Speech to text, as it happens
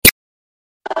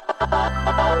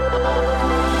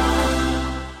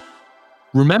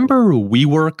Remember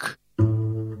WeWork?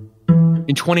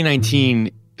 In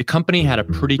 2019, the company had a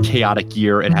pretty chaotic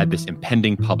year. It had this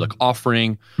impending public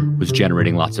offering, was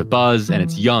generating lots of buzz, and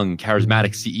its young,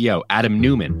 charismatic CEO, Adam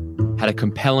Neumann, had a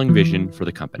compelling vision for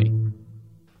the company.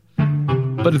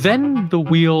 But then the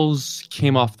wheels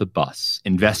came off the bus.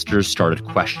 Investors started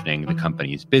questioning the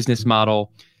company's business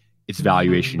model. Its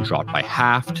valuation dropped by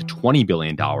half to $20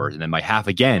 billion, and then by half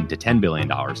again to $10 billion.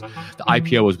 The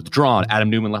IPO was withdrawn. Adam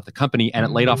Neumann left the company, and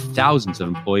it laid off thousands of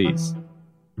employees.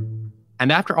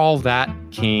 And after all of that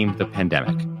came the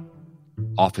pandemic.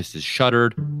 Offices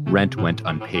shuttered, rent went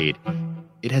unpaid.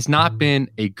 It has not been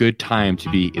a good time to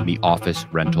be in the office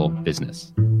rental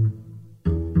business.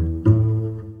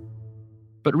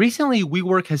 But recently,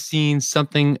 WeWork has seen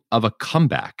something of a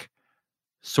comeback.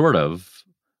 Sort of.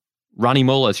 Ronnie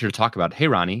Mola is here to talk about it. Hey,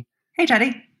 Ronnie. Hey,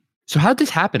 Teddy. So how did this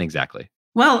happen exactly?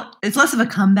 Well, it's less of a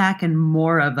comeback and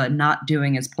more of a not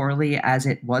doing as poorly as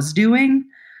it was doing.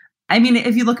 I mean,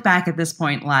 if you look back at this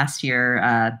point last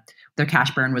year, their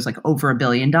cash burn was like over $1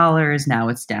 billion. Now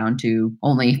it's down to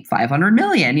only 500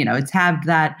 million. You know, it's halved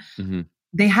that. Mm-hmm.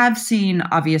 They have seen,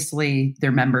 obviously,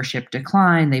 their membership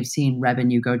decline. They've seen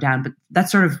revenue go down, but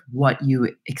that's sort of what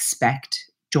you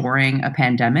expect during a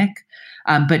pandemic.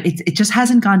 But it just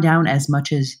hasn't gone down as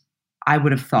much as I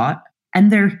would have thought.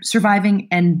 And they're surviving.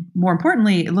 And more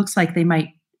importantly, it looks like they might,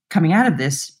 coming out of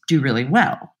this, do really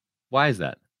well. Why is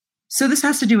that? So this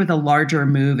has to do with a larger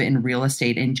move in real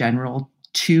estate in general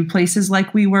to places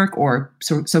like WeWork, or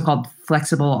so-called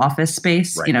flexible office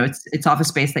space. Right. You know, it's office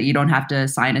space that you don't have to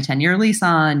sign a 10-year lease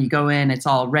on. You go in, it's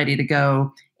all ready to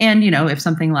go. And, you know, if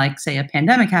something like, say, a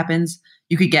pandemic happens,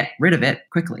 you could get rid of it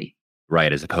quickly.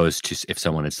 Right. As opposed to if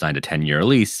someone had signed a 10-year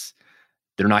lease,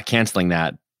 they're not canceling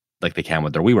that like they can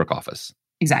with their WeWork office.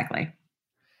 Exactly.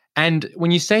 And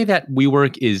when you say that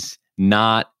WeWork is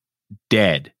not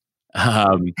dead,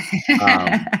 so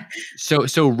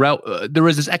there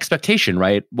was this expectation,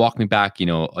 right? Walk me back,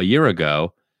 a year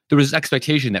ago, there was this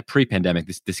expectation that pre-pandemic,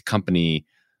 this company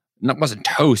wasn't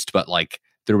toast, but like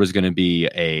there was going to be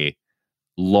a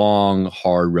long,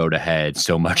 hard road ahead.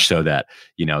 So much so that,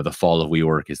 the fall of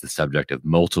WeWork is the subject of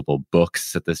multiple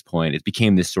books at this point. It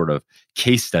became this sort of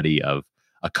case study of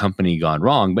a company gone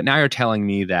wrong. But now you're telling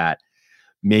me that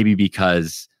maybe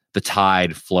because the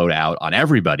tide flowed out on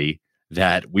everybody,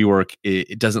 that WeWork,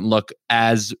 it doesn't look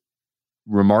as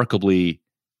remarkably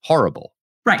horrible.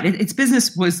 Right. Its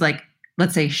business was like,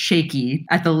 let's say, shaky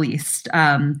at the least.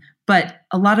 But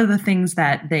a lot of the things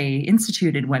that they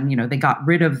instituted when, they got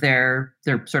rid of their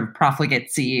sort of profligate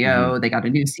CEO, they got a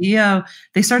new CEO,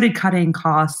 they started cutting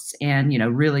costs and,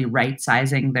 really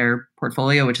right-sizing their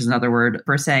portfolio, which is another word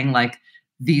for saying like,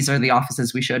 these are the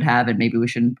offices we should have, and maybe we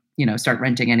shouldn't, start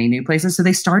renting any new places. So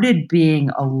they started being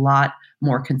a lot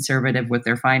more conservative with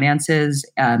their finances,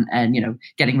 and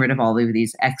getting rid of all of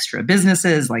these extra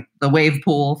businesses like the wave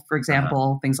pool, for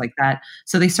example, things like that.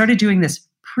 So they started doing this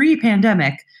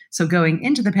pre-pandemic. So going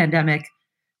into the pandemic,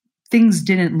 things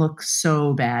didn't look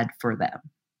so bad for them.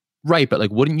 Right. But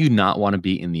like, wouldn't you not want to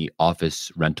be in the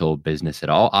office rental business at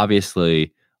all?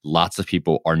 Obviously, lots of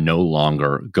people are no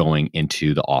longer going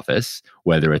into the office,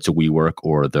 whether it's a WeWork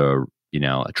or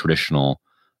a traditional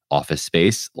office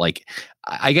space. Like,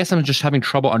 I guess I'm just having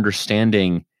trouble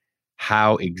understanding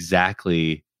how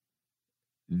exactly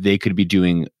they could be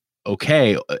doing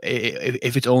okay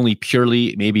if it's only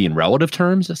purely maybe in relative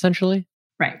terms, essentially.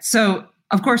 Right. So,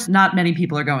 of course, not many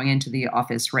people are going into the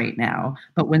office right now,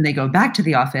 but when they go back to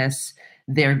the office,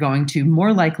 they're going to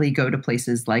more likely go to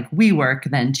places like WeWork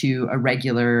than to a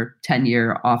regular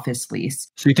 10-year office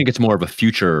lease. So you think it's more of a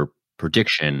future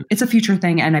prediction? It's a future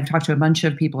thing. And I've talked to a bunch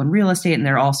of people in real estate, and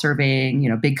they're all surveying,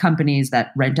 big companies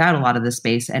that rent out a lot of the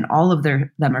space. And all of them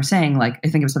are saying, like, I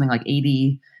think it was something like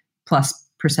 80+%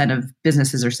 of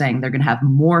businesses are saying they're going to have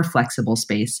more flexible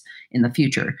space in the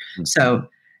future. Mm-hmm. So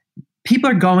people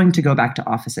are going to go back to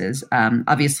offices.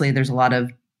 Obviously, there's a lot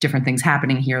of different things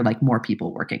happening here, like more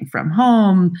people working from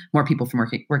home, more people from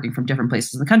working from different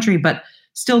places in the country, but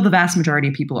still the vast majority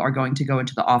of people are going to go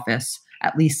into the office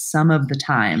at least some of the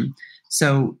time.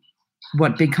 So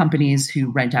what big companies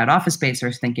who rent out office space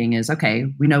are thinking is, okay,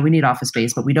 we know we need office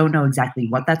space, but we don't know exactly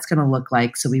what that's going to look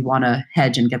like. So we want to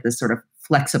hedge and get this sort of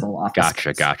flexible office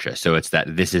space. Gotcha. So it's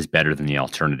that this is better than the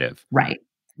alternative. Right.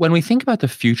 When we think about the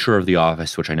future of the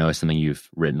office, which I know is something you've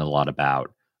written a lot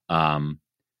about,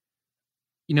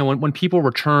 when people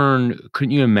return,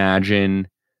 couldn't you imagine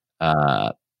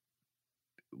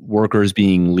workers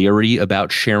being leery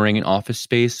about sharing an office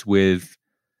space with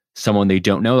someone they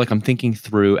don't know? Like, I'm thinking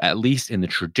through, at least in the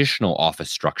traditional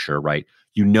office structure, right?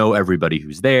 Everybody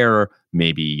who's there.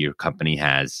 Maybe your company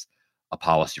has a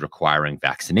policy requiring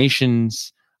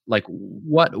vaccinations. Like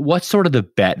what's sort of the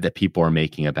bet that people are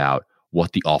making about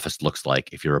what the office looks like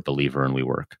if you're a believer in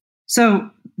WeWork? So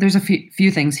there's a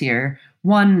few things here.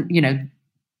 One,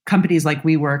 companies like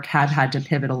WeWork have had to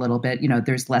pivot a little bit.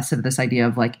 There's less of this idea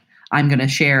of like, I'm going to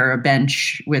share a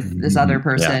bench with this other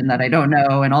person that I don't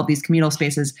know, and all these communal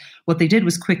spaces. What they did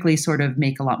was quickly sort of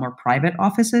make a lot more private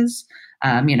offices.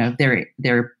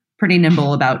 They're pretty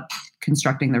nimble about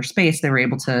constructing their space. They were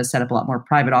able to set up a lot more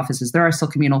private offices. There are still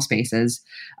communal spaces.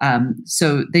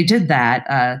 So they did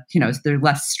that. They're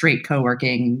less straight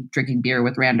co-working, drinking beer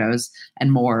with randos,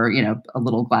 and more, a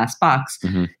little glass box.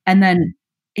 Mm-hmm. And then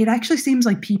it actually seems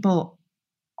like people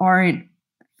aren't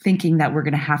thinking that we're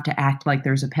going to have to act like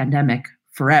there's a pandemic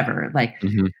forever. Like,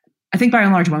 I think by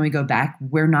and large, when we go back,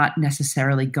 we're not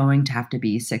necessarily going to have to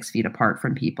be 6 feet apart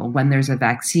from people. When there's a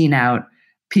vaccine out,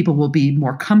 people will be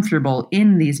more comfortable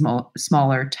in these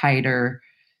smaller, tighter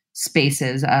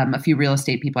spaces. A few real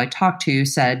estate people I talked to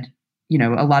said,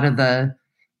 a lot of the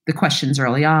questions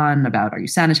early on about, are you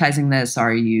sanitizing this?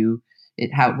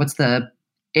 What's the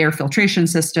air filtration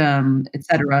system, et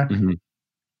cetera? Mm-hmm.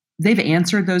 They've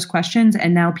answered those questions,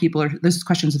 and now those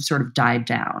questions have sort of died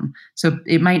down. So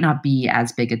it might not be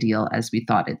as big a deal as we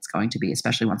thought it's going to be,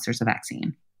 especially once there's a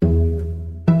vaccine.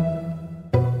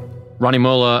 Rani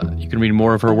Molla, you can read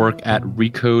more of her work at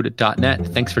recode.net.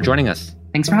 Thanks for joining us.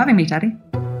 Thanks for having me, Teddy.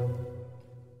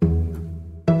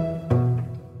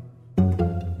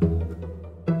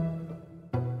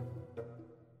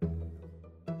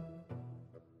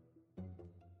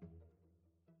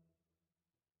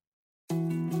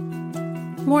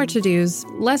 More to-dos,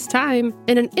 less time,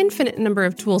 and an infinite number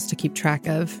of tools to keep track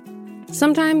of.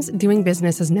 Sometimes doing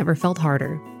business has never felt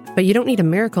harder, but you don't need a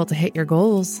miracle to hit your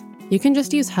goals. You can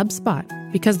just use HubSpot,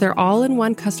 because their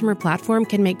all-in-one customer platform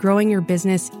can make growing your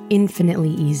business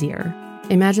infinitely easier.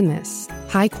 Imagine this: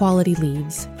 high-quality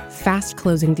leads, fast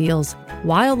closing deals,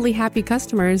 wildly happy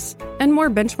customers, and more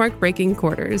benchmark-breaking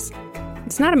quarters.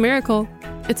 It's not a miracle,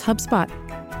 it's HubSpot.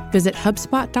 Visit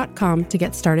HubSpot.com to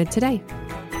get started today.